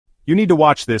You need to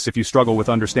watch this if you struggle with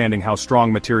understanding how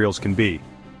strong materials can be.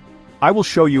 I will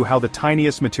show you how the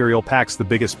tiniest material packs the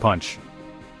biggest punch.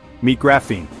 Meet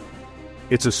graphene.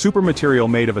 It's a super material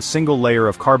made of a single layer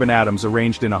of carbon atoms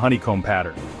arranged in a honeycomb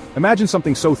pattern. Imagine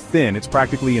something so thin it's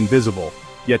practically invisible,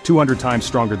 yet 200 times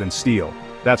stronger than steel.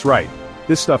 That's right.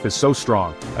 This stuff is so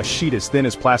strong, a sheet as thin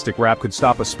as plastic wrap could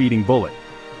stop a speeding bullet.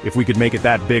 If we could make it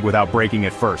that big without breaking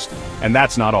it first. And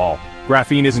that's not all.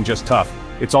 Graphene isn't just tough,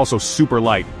 it's also super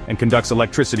light, and conducts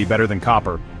electricity better than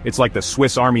copper. It's like the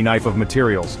Swiss Army knife of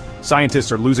materials.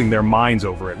 Scientists are losing their minds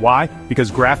over it. Why?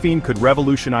 Because graphene could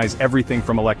revolutionize everything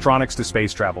from electronics to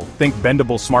space travel. Think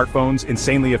bendable smartphones,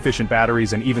 insanely efficient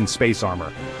batteries, and even space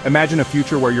armor. Imagine a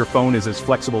future where your phone is as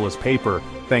flexible as paper,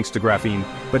 thanks to graphene.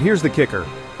 But here's the kicker.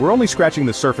 We're only scratching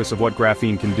the surface of what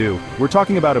graphene can do. We're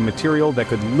talking about a material that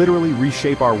could literally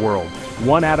reshape our world.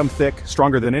 One atom thick,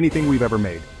 stronger than anything we've ever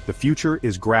made. The future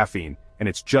is graphene, and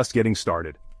it's just getting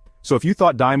started. So if you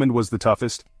thought diamond was the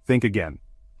toughest, think again.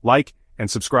 Like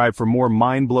and subscribe for more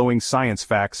mind-blowing science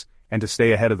facts and to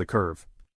stay ahead of the curve.